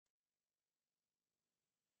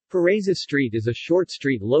Pureza Street is a short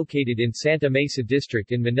street located in Santa Mesa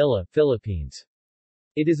District in Manila, Philippines.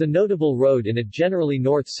 It is a notable road in a generally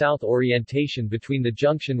north-south orientation between the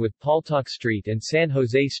junction with Paltok Street and San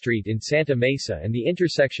Jose Street in Santa Mesa and the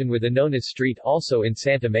intersection with Anonas Street also in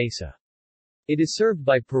Santa Mesa. It is served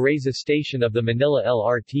by Pureza Station of the Manila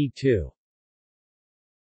LRT2.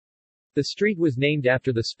 The street was named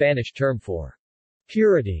after the Spanish term for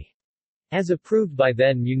purity, as approved by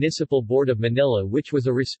then Municipal Board of Manila, which was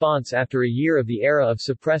a response after a year of the era of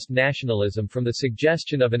suppressed nationalism from the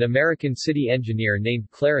suggestion of an American city engineer named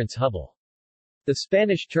Clarence Hubble. The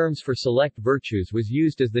Spanish terms for select virtues was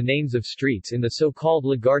used as the names of streets in the so-called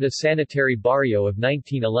Legarda Sanitary Barrio of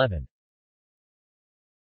 1911.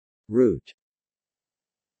 Route.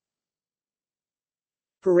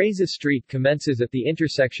 Pureza Street commences at the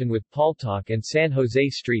intersection with Paltok and San Jose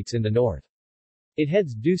Streets in the north. It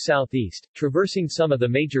heads due southeast, traversing some of the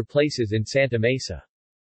major places in Santa Mesa.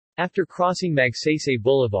 After crossing Magsaysay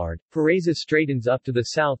Boulevard, Pureza straightens up to the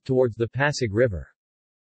south towards the Pasig River.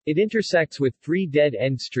 It intersects with three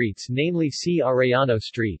dead-end streets, namely C. Arellano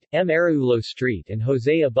Street, M. Araulo Street and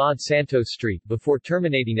Jose Abad Santos Street, before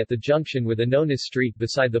terminating at the junction with Anonas Street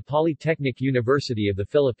beside the Polytechnic University of the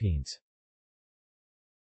Philippines.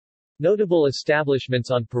 Notable establishments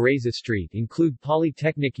on Pureza Street include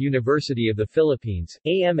Polytechnic University of the Philippines,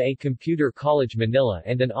 AMA Computer College Manila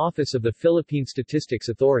and an office of the Philippine Statistics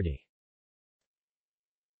Authority.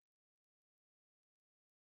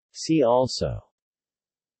 See also: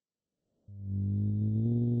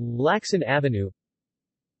 Lacson Avenue,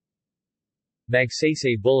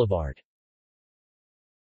 Magsaysay Boulevard.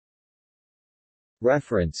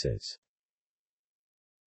 References